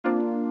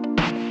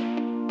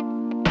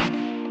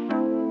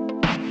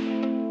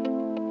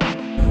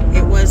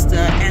was the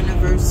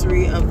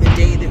anniversary of the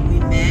day that we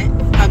met.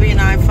 Hubby and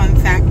I, fun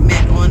fact,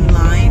 met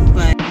online,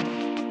 but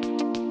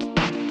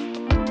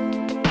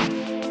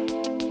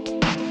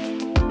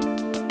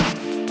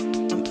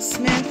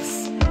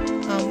Smith's.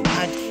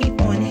 I keep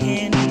on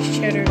hand these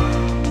cheddar.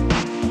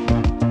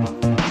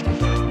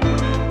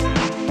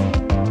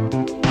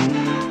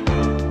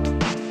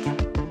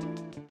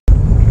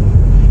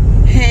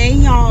 Hey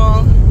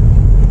y'all,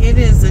 it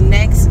is the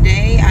next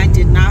day. I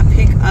did not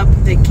pick up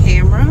the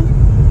camera.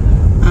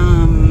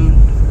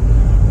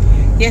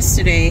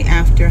 Yesterday,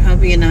 after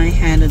hubby and I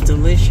had a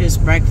delicious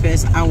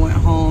breakfast, I went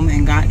home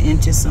and got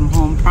into some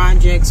home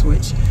projects,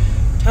 which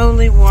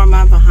totally wore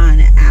my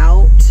behind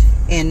out.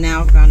 And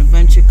now I've got a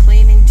bunch of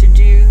cleaning to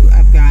do.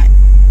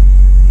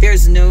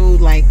 There's no,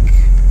 like,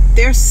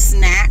 there's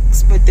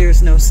snacks, but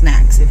there's no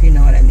snacks, if you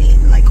know what I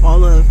mean. Like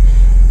all of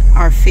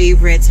our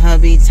favorites,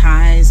 hubby,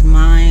 Ty's,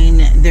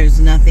 mine, there's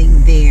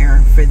nothing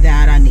there for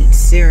that. I need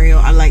cereal.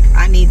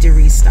 I need to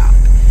restock.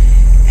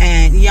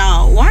 And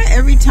y'all, why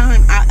every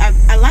time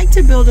I like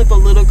to build up a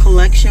little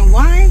collection,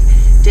 why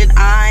did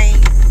I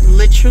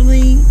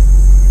literally,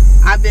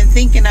 I've been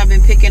picking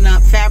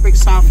up fabric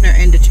softener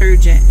and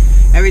detergent.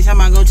 Every time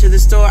I go to the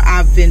store,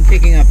 I've been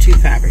picking up 2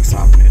 fabric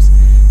softeners.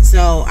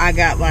 So I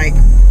got like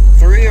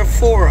 3 or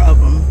 4 of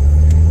them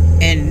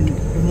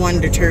and 1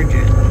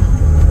 detergent.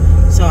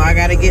 So I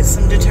got to get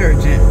some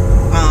detergent.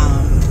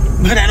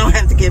 But I don't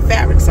have to get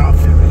fabric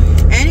softener.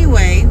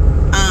 Anyway,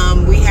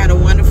 we had a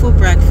wonderful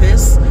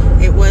breakfast.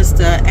 It was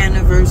the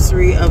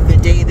anniversary of the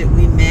day that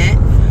we met.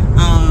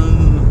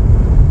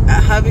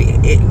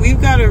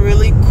 We've got a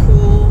really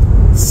cool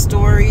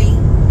story.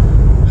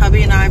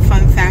 Hubby and I,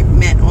 fun fact,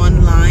 met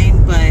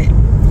online, but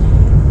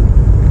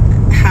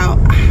how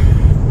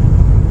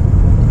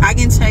I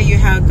can tell you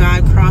how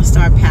God crossed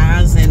our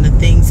paths and the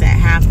things that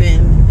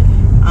happened.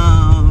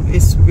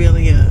 It's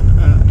really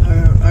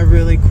a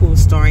really cool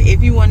story.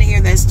 If you want to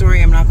hear that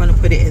story, I'm not going to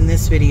put it in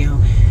this video.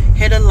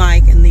 Hit a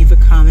like and leave a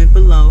comment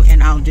below,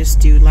 and I'll just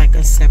do like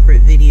a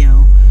separate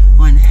video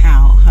on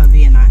how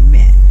hubby and I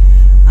met.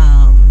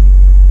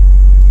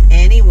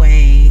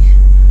 Anyway,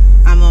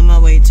 I'm on my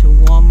way to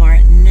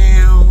Walmart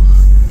now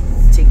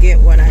to get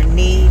what I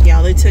need.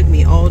 Y'all, it took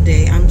me all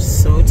day. I'm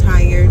so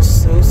tired,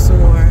 so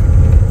sore.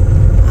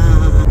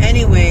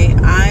 Anyway,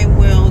 I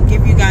will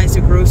give you guys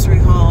a grocery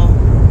haul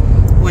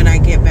when I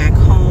get back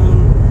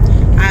home.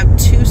 I have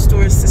 2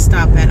 stores to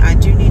stop at. I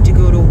do need to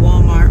go to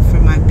Walmart for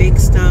my big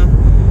stuff,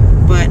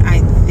 but I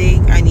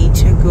think I need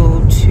to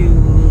go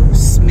to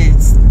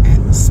Smith's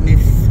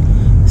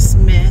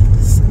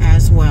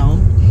as well,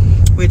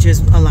 which is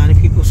a lot of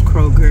people's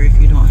Kroger if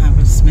you don't have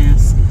a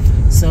Smith's.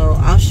 So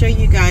I'll show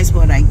you guys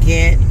what I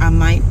get. I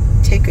might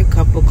take a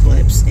couple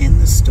clips in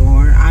the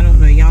store. I don't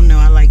know. Y'all know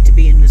I like to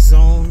be in the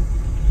zone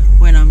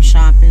when I'm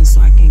shopping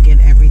so I can get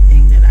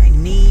everything that I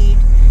need.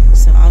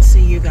 So I'll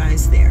see you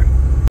guys there.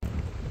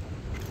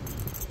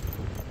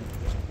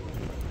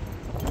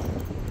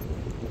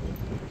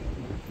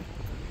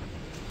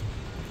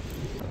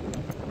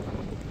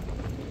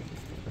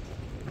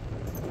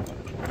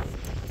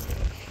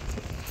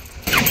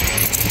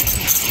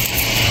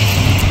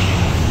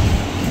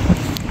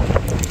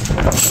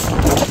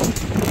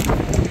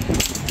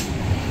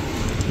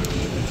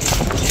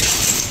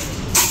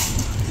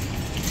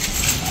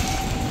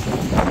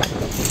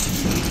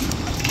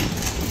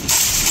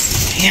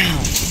 Yeah,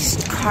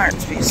 these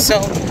carts be so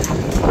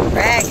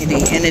raggedy,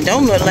 and it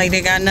don't look like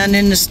they got nothing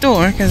in the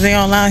store because they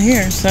all out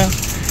here. So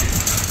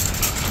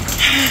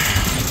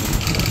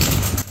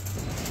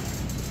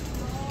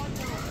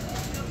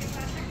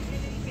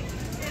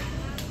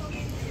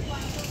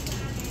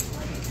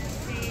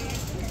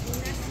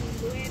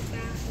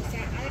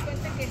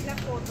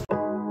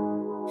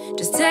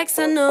just text,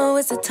 I know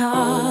it's a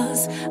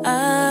toss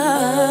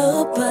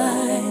up,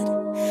 but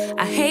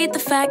I hate the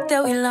fact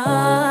that we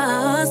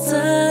lost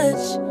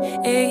touch.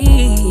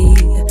 Ayy,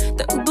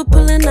 the Uber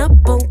pulling up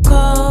on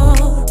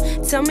call.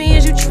 Tell me,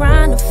 is you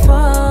trying to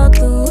fall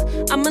through?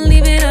 I'ma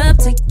leave it up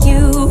to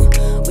you.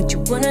 What you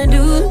wanna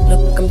do?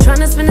 Look, I'm trying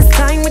to spend this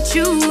time with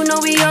you. Know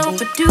we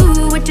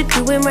overdue. What you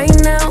doing right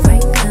now?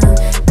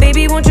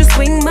 Baby, won't you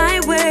swing my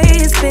way?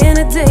 It's been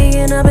a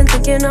day and I've been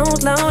thinking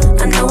out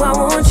loud. I know I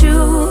want you.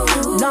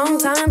 Long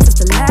time since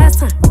the last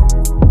time.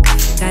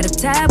 Got a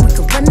tab, we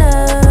could run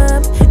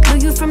up.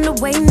 Knew you from the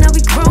way, now we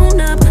grown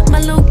up. My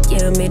look,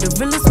 yeah, made the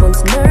realest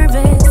ones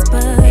nervous.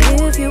 But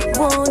if you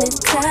want it,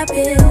 tap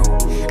in.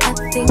 I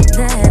think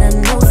that I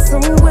know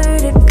somewhere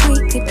that we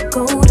could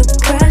go to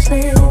crash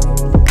land.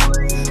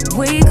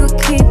 We could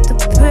keep the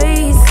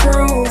pace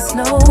on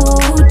slow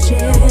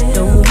jam.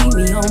 Don't leave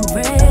me on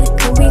red.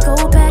 Can we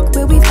go back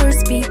where we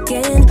first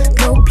began?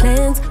 No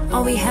plans,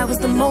 all we had was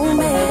the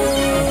moment.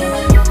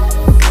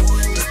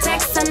 Just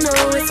text, I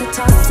know it's a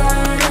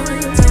toss-up.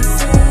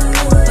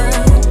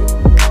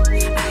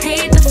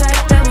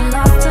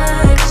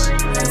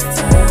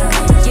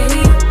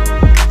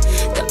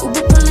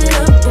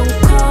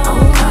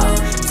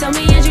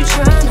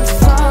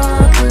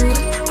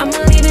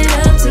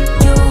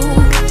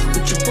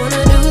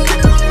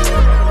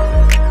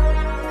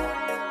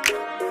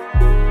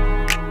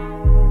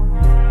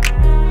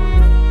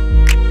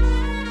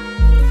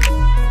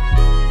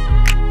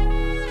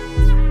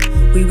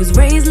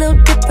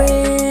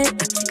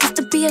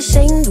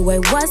 I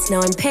was,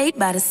 now I'm paid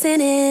by the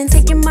sentence.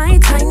 Taking my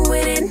time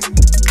with it.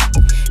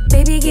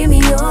 Baby, give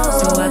me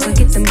yours, so I could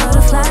get them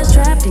butterflies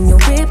trapped in your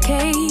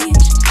ribcage.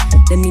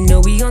 Let me know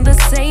we on the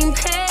same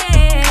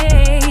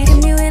page.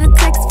 Give me with a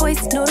text,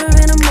 voice note, or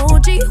an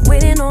emoji.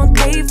 Waiting all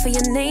day for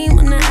your name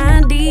on the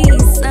ID.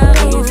 So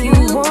if you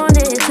want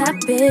it, tap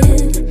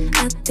in.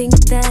 I think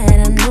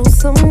that I know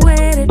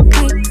somewhere that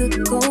we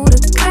could go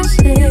to crash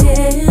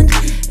land,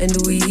 and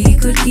we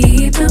could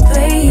keep the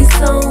pace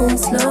on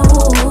slow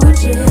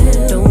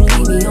jam. Don't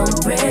leave me on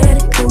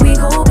red. Can we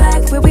go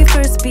back where we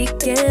first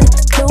began?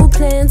 No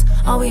plans,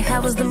 all we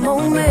had was the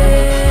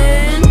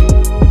moment.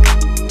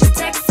 Just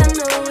text, I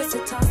know it's a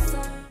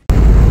toss-up.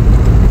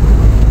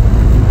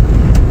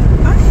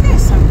 I hear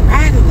some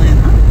rattling.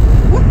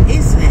 What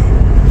is that?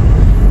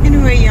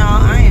 Anyway,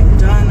 y'all, I am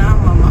done.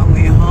 I'm on my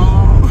way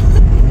home.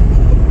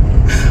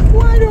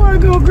 Why do I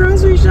go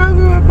grocery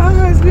shopping with my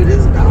husband?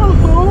 It's not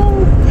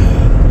home.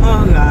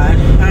 Oh, God.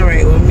 All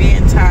right, well, me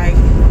and Ty,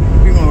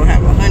 we're going to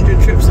have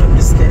 100 trips up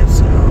the steps.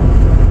 So.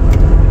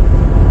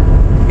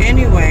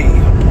 Anyway,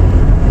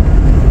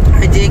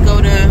 I did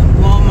go to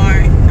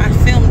Walmart. I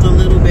filmed a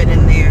little bit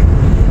in there.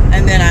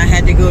 And then I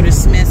had to go to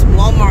Smith's.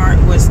 Walmart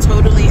was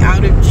totally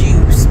out of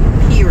juice,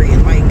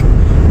 period. Like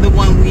the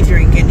one we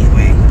drink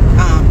anyway.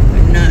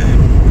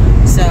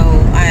 None. So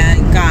I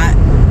got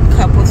a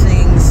couple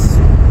things.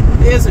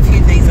 There's a few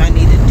things I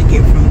needed to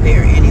get from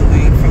there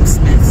anyway, from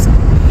Smith's.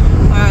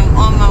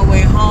 On my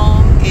way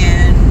home,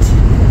 and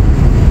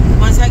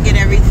once I get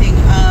everything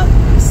up,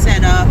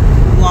 set up,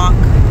 walk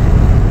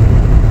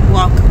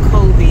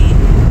Kobe,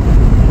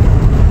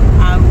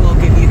 I will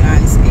give you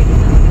guys a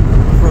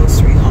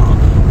grocery haul.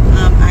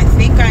 I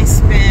think I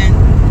spent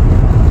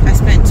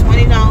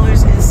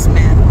 $20 in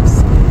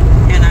Smith's,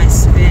 and I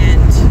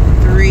spent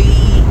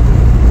 $3.90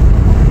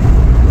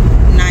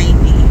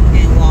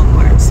 in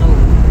Walmart, so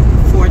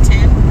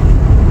 $4.10.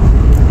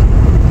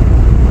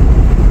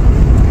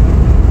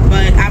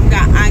 But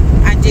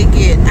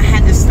I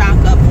had to stock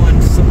up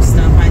on some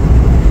stuff.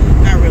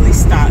 Not really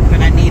stock,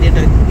 but I needed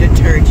a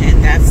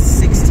detergent. That's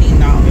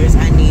 $16.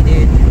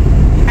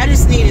 I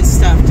just needed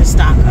stuff to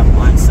stock up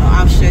on. So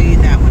I'll show you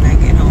that when I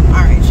get home. All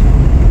right, y'all.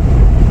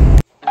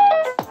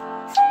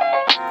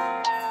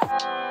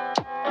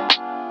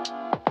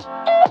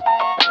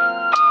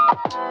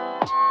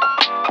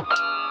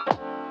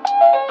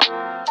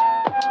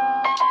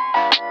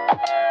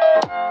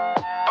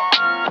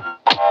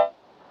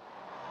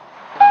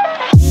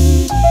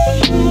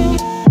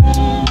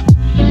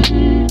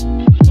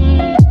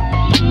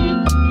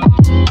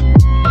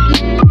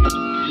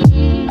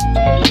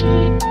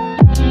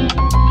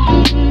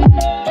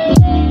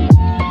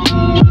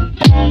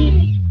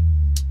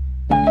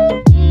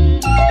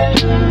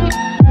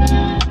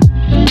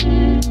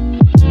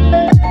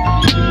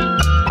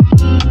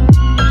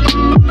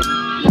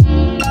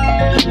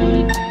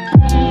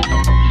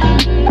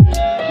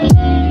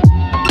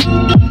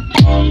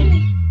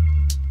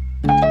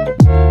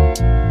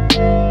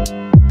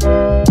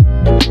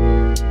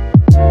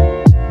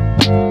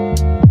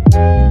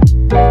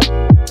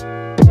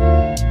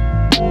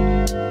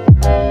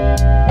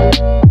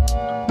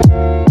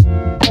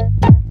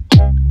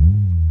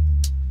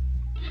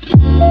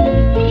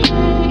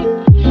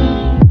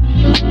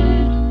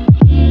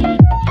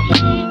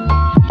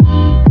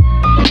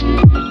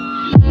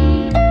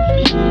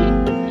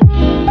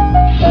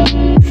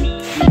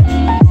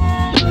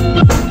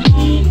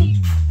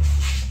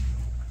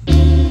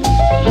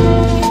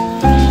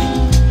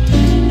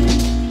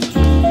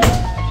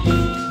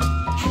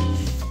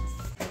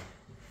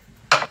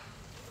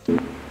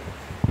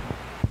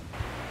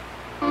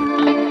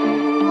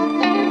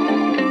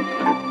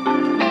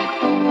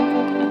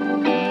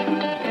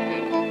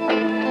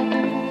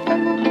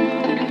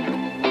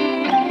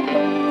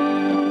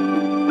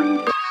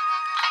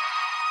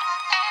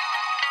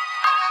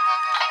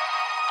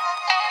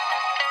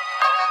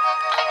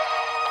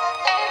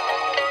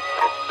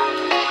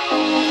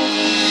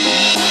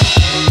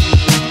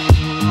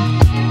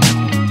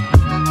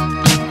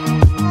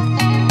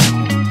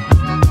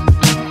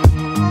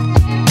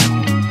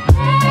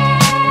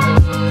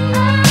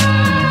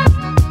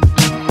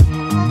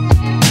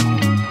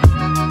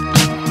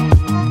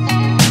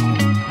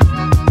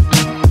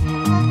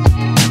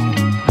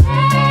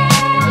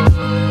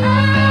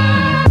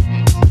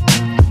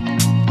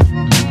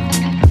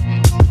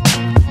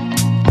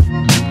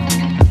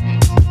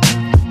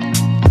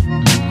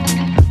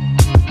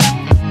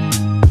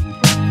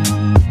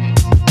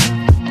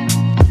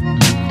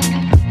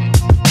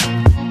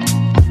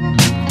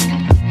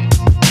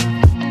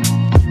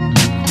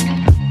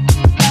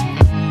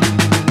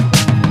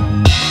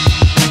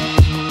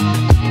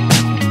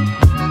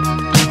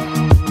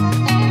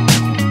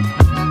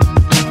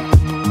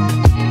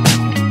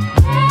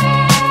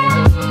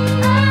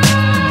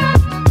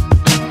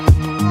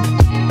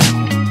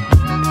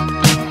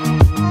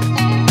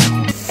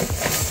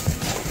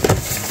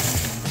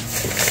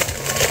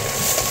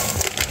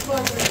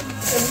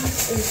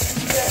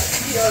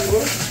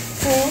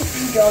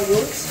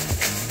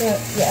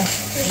 Yeah.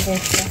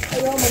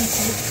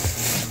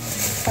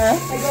 Huh?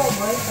 I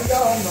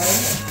got all mine.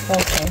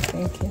 Okay,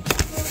 thank you.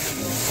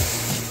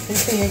 You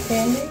see your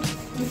candy?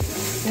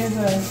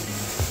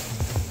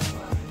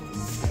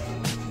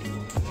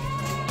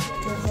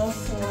 There's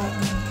also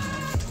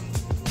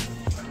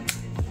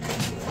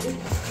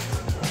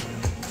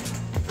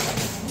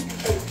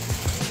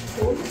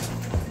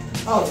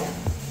oh yeah.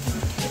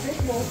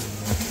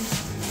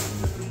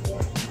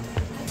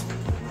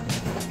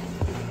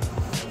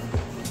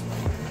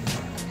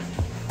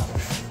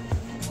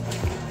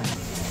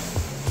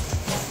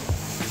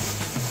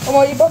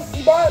 Oh, you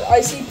bought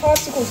icy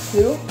popsicles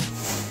too?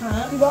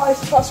 Huh? You bought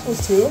icy popsicles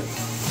too?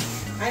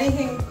 I didn't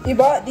think You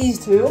bought these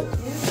too?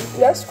 Yeah.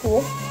 That's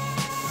cool.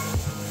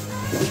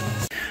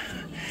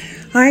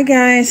 Alright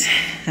guys,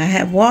 I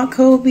have walked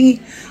Kobe.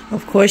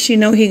 Of course, you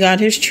know he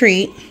got his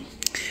treat.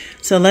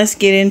 So let's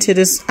get into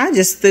this. I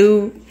just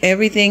threw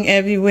everything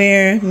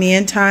everywhere. Me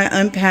and Ty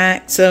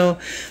unpacked. So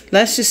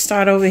let's just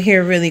start over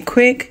here really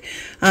quick.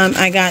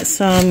 I got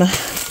some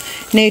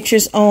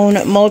Nature's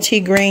Own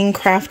multi-grain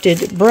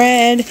crafted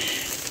bread.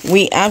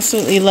 We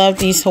absolutely love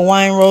these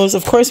Hawaiian rolls.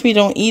 Of course, we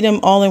don't eat them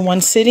all in one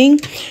sitting.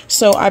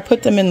 So I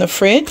put them in the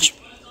fridge.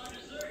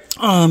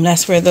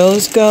 That's where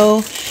those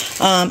go.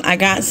 I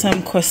got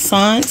some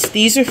croissants.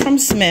 These are from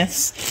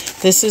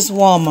Smith's. This is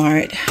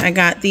Walmart. I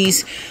got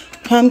these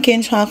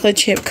pumpkin chocolate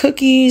chip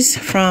cookies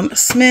from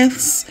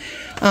Smith's.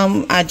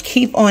 I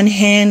keep on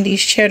hand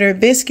these cheddar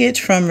biscuits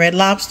from Red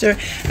Lobster.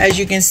 As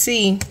you can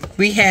see,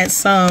 we had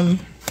some.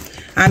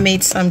 I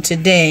made some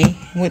today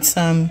with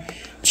some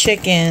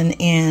chicken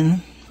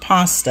and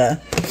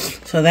pasta.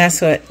 So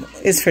that's what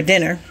is for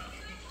dinner.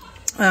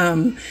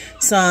 Some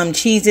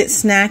Cheez-It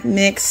snack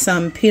mix,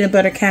 some peanut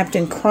butter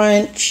Captain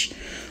Crunch.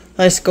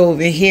 Let's go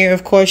over here.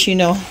 Of course, you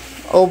know,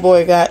 old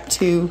boy got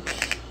to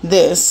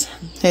this,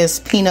 his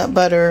peanut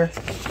butter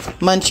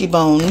Munchie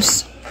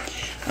Bones.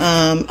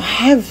 I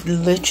have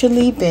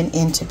literally been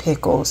into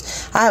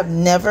pickles. I have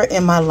never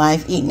in my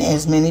life eaten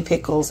as many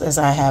pickles as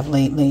I have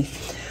lately.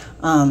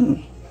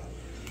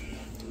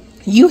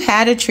 You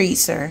had a treat,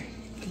 sir.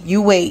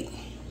 You wait.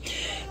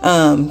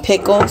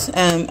 Pickles.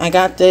 I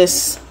got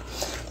this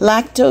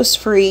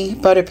lactose-free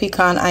butter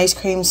pecan ice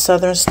cream,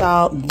 Southern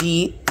style,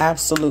 the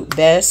absolute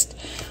best.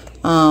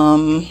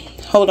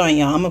 Hold on,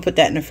 y'all. I'm gonna put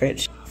that in the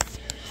fridge.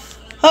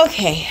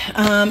 Okay.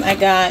 I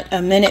got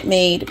a Minute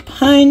Maid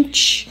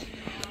punch.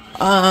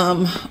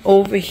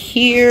 Over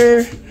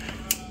here,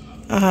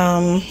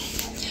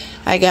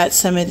 I got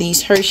some of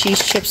these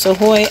Hershey's Chips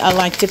Ahoy. I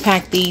like to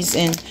pack these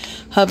in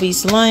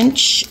hubby's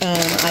lunch.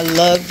 I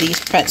love these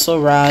pretzel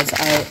rods.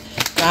 I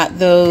got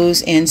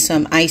those and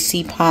some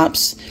icy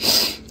pops.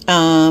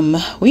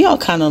 We all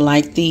kind of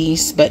like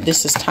these, but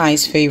this is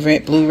Ty's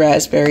favorite, blue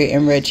raspberry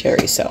and red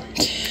cherry. So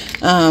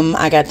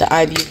I got the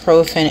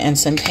ibuprofen and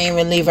some pain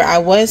reliever. I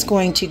was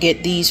going to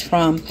get these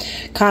from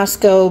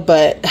Costco,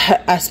 but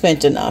I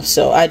spent enough,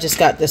 so I just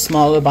got the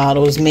smaller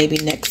bottles. Maybe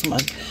next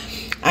month.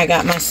 I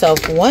got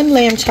myself one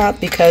lamb chop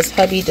because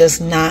hubby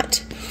does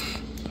not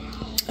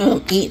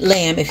eat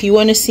lamb. If you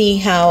want to see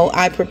how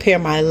I prepare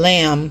my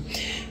lamb,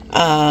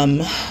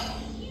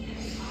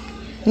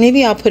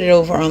 maybe I'll put it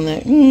over on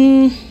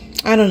the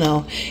I don't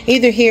know,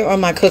 either here or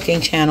my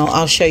cooking channel.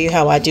 I'll show you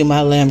how I do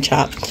my lamb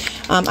chop.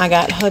 I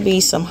got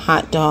hubby some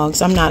hot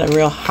dogs. I'm not a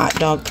real hot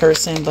dog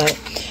person, but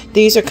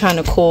these are kind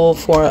of cool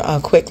for a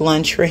quick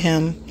lunch for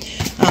him,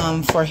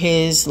 for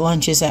his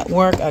lunches at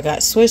work. I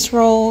got Swiss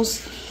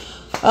rolls.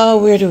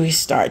 Where do we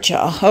start,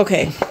 y'all?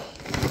 Okay,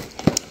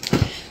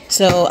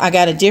 so I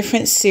got a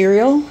different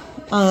cereal,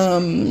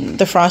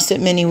 the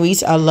Frosted Mini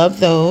Wheats. I love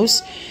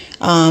those.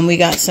 We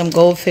got some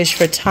goldfish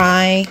for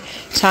Ty.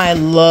 Ty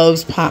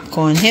loves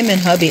popcorn. Him and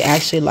hubby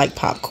actually like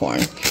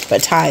popcorn,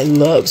 but Ty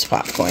loves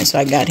popcorn, so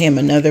I got him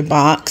another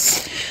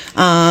box.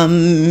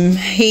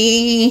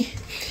 He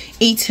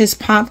eats his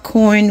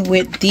popcorn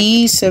with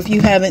these. So if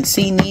you haven't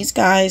seen these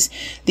guys,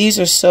 these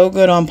are so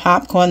good on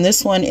popcorn.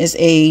 This one is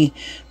a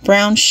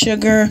brown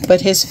sugar, but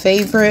his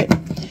favorite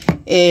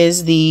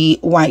is the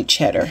white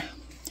cheddar.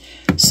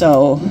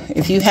 So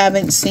if you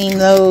haven't seen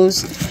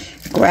those,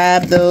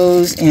 grab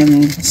those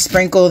and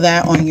sprinkle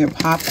that on your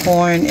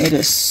popcorn. It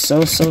is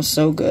so, so,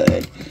 so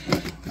good.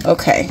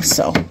 Okay,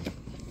 so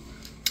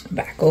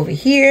back over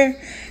here,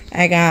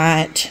 I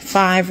got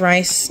 4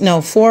 rice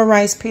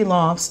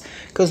pilafs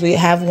because we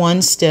have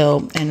one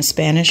still, and a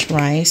Spanish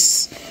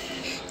rice.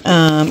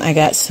 I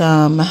got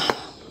some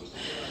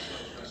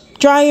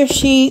dryer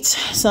sheets,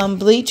 some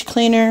bleach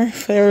cleaner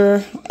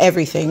for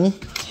everything,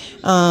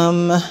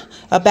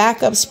 a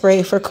backup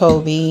spray for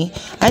Kobe.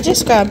 I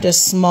just grabbed a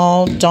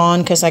small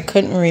Dawn because I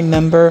couldn't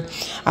remember.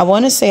 I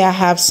want to say I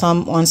have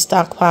some on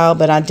stockpile,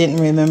 but I didn't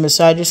remember,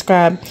 so I just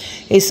grabbed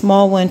a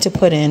small one to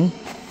put in.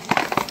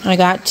 I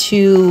got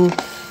 2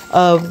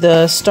 of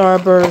the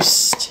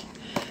Starburst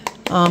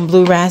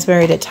blue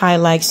raspberry that Ty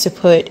likes to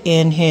put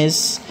in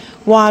his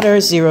water,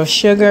 0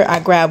 sugar. I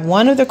grabbed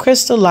 1 of the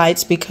Crystal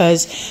Lights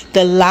because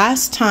the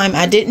last time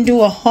I didn't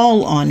do a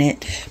haul on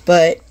it,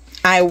 but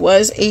I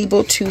was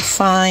able to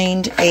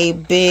find a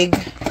big,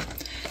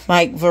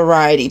 like,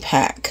 variety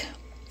pack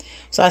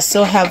So I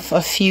still have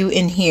a few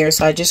in here.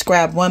 So I just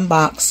grabbed one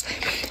box.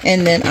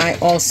 And then I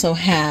also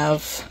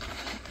have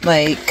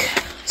like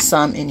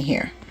some in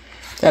here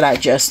that I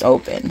just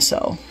opened.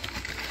 So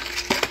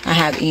I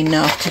have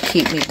enough to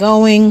keep me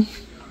going.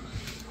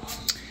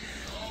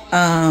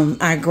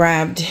 I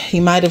grabbed,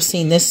 you might have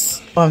seen this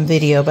on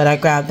video, but I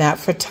grabbed that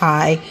for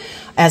Ty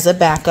as a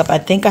backup. I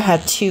think I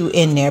have 2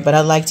 in there, but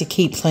I like to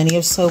keep plenty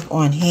of soap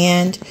on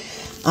hand.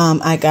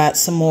 I got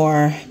some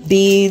more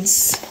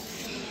beads,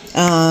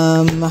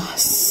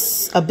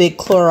 a big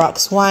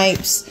Clorox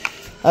wipes,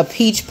 a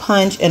peach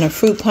punch, and a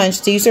fruit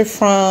punch. These are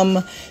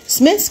from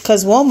Smith's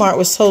because Walmart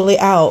was totally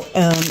out.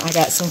 I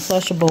got some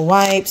flushable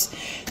wipes.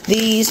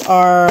 These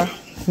are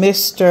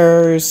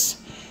Mr.'s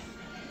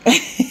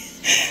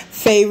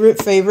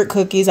favorite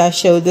cookies. I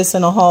showed this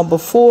in a haul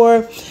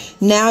before.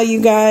 Now,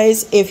 you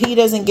guys, if he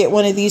doesn't get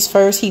one of these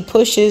first, he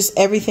pushes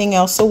everything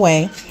else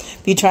away.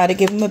 If you try to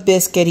give him a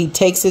biscuit, he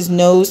takes his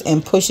nose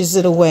and pushes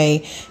it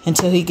away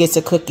until he gets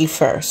a cookie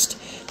first.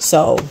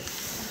 So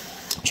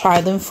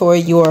try them for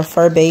your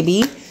fur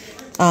baby.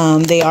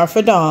 They are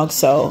for dogs,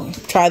 so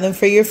try them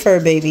for your fur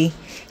baby.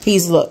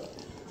 Look,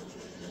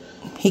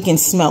 he can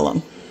smell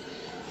them.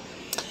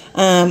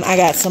 I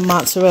got some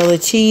mozzarella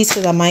cheese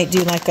because I might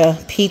do like a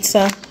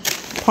pizza.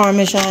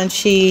 Parmesan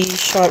cheese,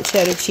 sharp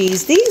cheddar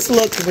cheese. These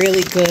look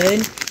really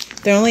good.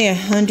 They're only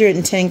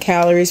 110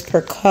 calories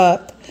per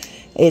cup.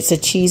 It's a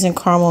cheese and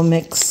caramel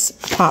mix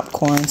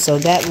popcorn. So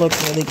that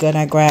looked really good.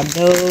 I grabbed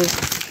those.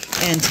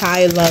 And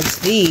Ty loves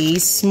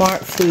these.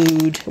 Smart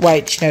Food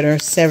white cheddar,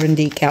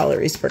 70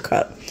 calories per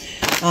cup.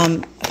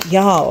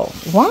 Y'all,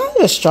 why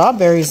do the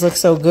strawberries look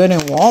so good in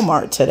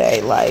Walmart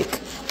today? Like,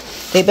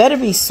 they better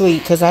be sweet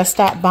because I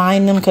stopped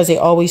buying them because they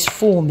always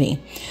fool me.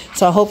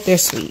 So I hope they're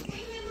sweet.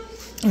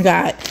 I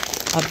got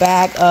a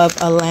bag of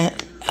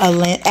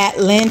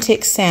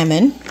Atlantic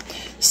salmon,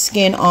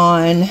 skin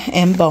on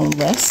and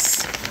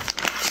boneless.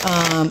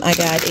 I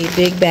got a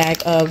big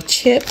bag of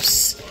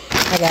chips.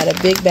 I got a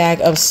big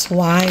bag of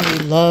swine. We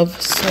love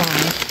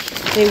swine.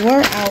 They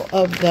were out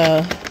of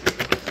the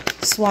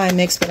swine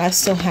mix, but I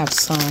still have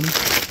some.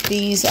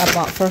 These I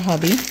bought for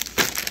hubby.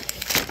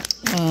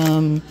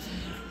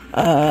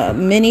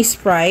 Mini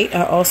Sprite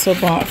I also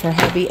bought for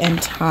hubby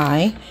and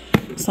Ty.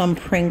 Some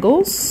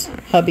Pringles,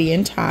 hubby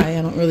and Ty.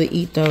 I don't really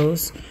eat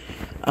those.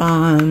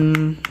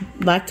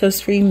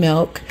 Lactose-free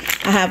milk.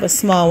 I have a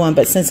small one,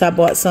 but since I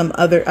bought some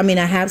other, I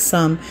have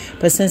some,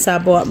 but since I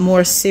bought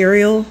more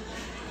cereal,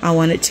 I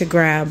wanted to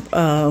grab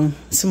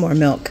some more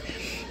milk.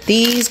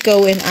 These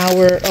go in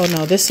our, oh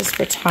no, this is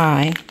for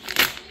Ty.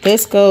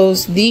 These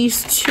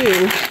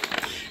 2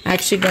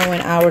 actually go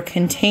in our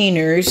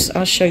containers.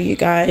 I'll show you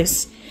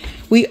guys.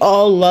 We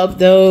all love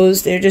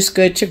those. They're just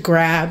good to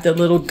grab, the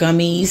little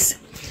gummies.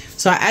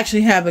 So I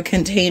actually have a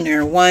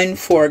container, one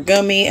for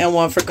gummy and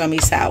one for gummy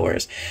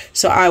sours.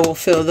 So I will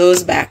fill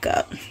those back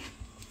up.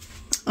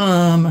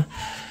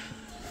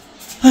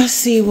 Let's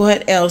see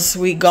what else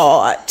we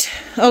got.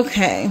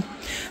 Okay.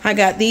 I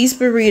got these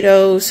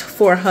burritos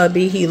for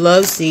hubby. He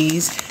loves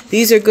these.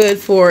 These are good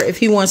for if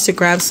he wants to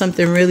grab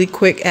something really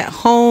quick at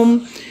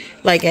home.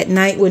 Like at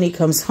night when he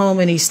comes home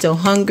and he's still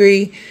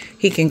hungry,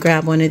 he can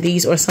grab one of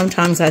these. Or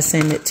sometimes I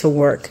send it to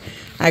work.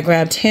 I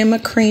grabbed him a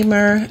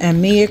creamer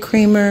and me a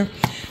creamer.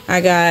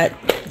 They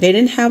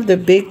didn't have the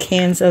big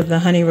cans of the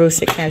honey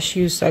roasted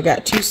cashews, so I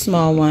got 2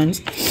 small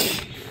ones.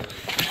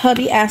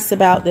 Hubby asked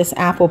about this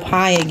apple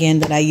pie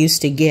again that I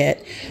used to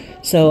get.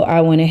 So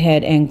I went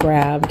ahead and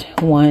grabbed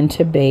one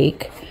to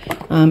bake.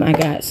 I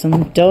got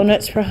some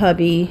donuts for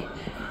hubby.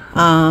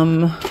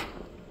 I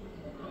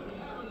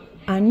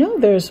know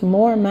there's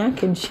more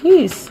mac and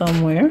cheese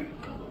somewhere.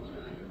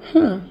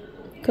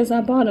 Because I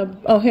bought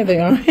oh, here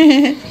they are.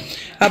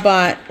 I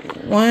bought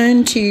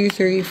 1, 2,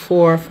 3,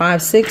 4,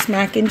 5, 6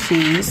 mac and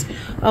cheese.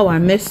 Oh, I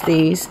missed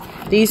these.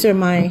 These are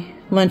my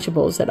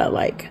Lunchables that I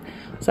like.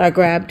 So I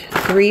grabbed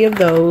 3 of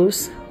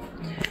those.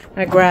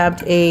 I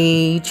grabbed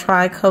a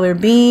tricolor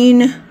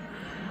bean,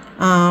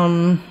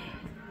 canola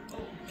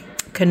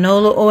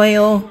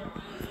oil.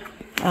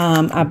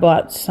 I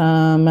bought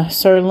some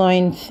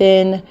sirloin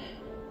tip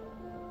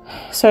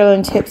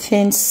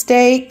thin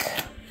steak,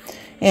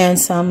 and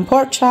some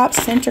pork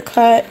chops, center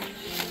cut.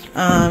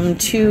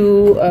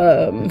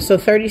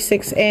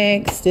 36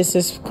 eggs. This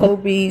is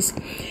Kobe's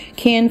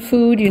canned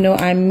food. You know,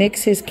 I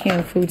mix his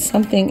canned food.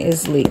 Something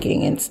is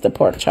leaking. It's the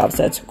pork chops.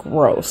 That's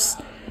gross.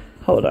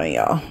 Hold on,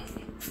 y'all.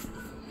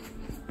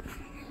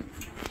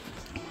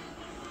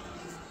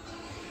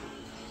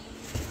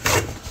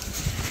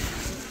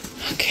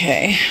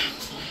 Okay.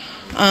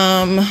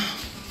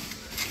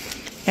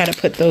 Gotta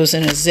put those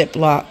in a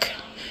Ziploc.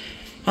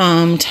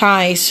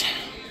 Ty's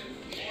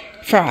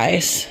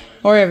fries.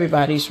 Or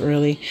everybody's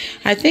really.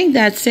 I think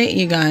that's it,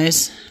 you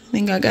guys. I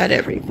think I got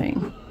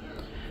everything.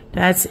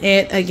 That's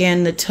it.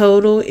 Again, the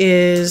total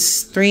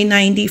is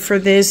 $3.90 for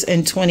this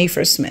and $20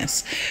 for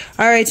Smith's.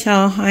 All right,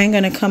 y'all. I ain't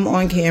going to come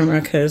on camera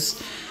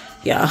because,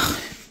 yeah,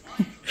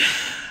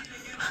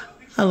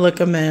 I look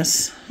a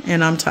mess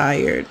and I'm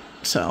tired.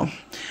 So,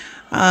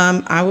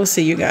 I will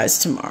see you guys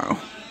tomorrow.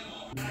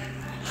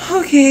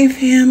 Okay,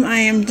 fam, I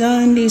am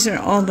done. These are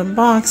all the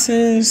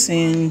boxes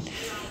and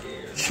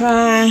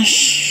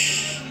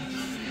trash.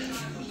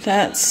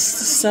 That's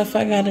the stuff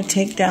I gotta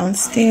take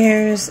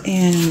downstairs,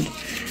 and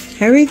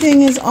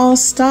everything is all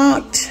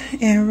stocked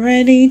and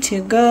ready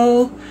to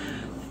go.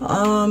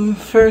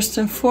 First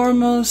and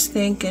foremost,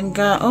 thanking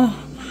God.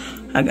 Oh,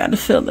 I gotta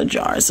fill the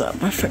jars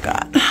up. I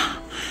forgot.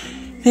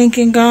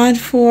 Thanking God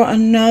for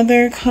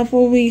another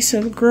couple weeks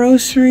of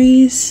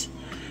groceries.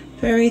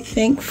 Very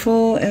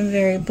thankful and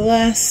very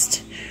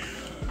blessed.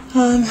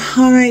 All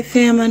right,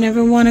 fam, I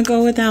never want to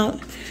go without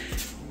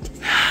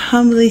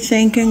humbly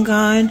thanking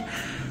God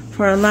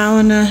for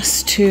allowing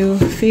us to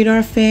feed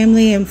our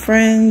family and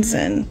friends.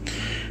 And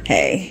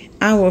hey,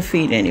 I will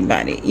feed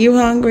anybody. You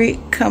hungry?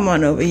 Come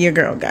on over. Your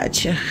girl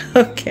got you.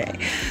 Okay.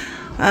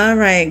 All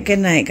right. Good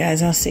night,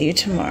 guys. I'll see you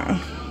tomorrow.